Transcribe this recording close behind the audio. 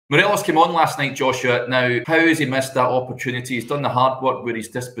Morelos came on last night, Joshua. Now, how has he missed that opportunity? He's done the hard work where he's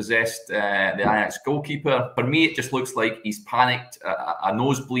dispossessed the Ajax goalkeeper. For me, it just looks like he's panicked, a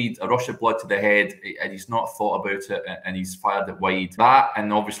nosebleed, a rush of blood to the head, and he's not thought about it, and he's fired it wide. That,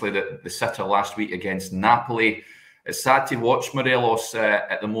 and obviously the sitter last week against Napoli. It's sad to watch Morelos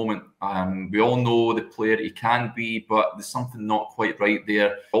at the moment. We all know the player he can be, but there's something not quite right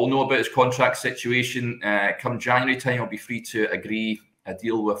there. We all know about his contract situation. Come January time, he'll be free to agree a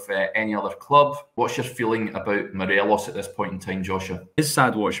deal with any other club. What's your feeling about Morelos at this point in time, Joshua? It's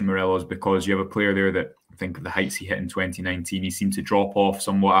sad watching Morelos because you have a player there that, I think of the heights he hit in 2019, he seemed to drop off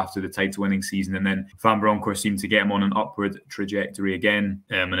somewhat after the title-winning season, and then Van Bronckhorst seemed to get him on an upward trajectory again.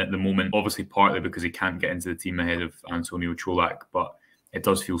 And at the moment, obviously partly because he can't get into the team ahead of Antonio Čolak, but it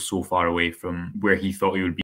does feel so far away from where he thought he would be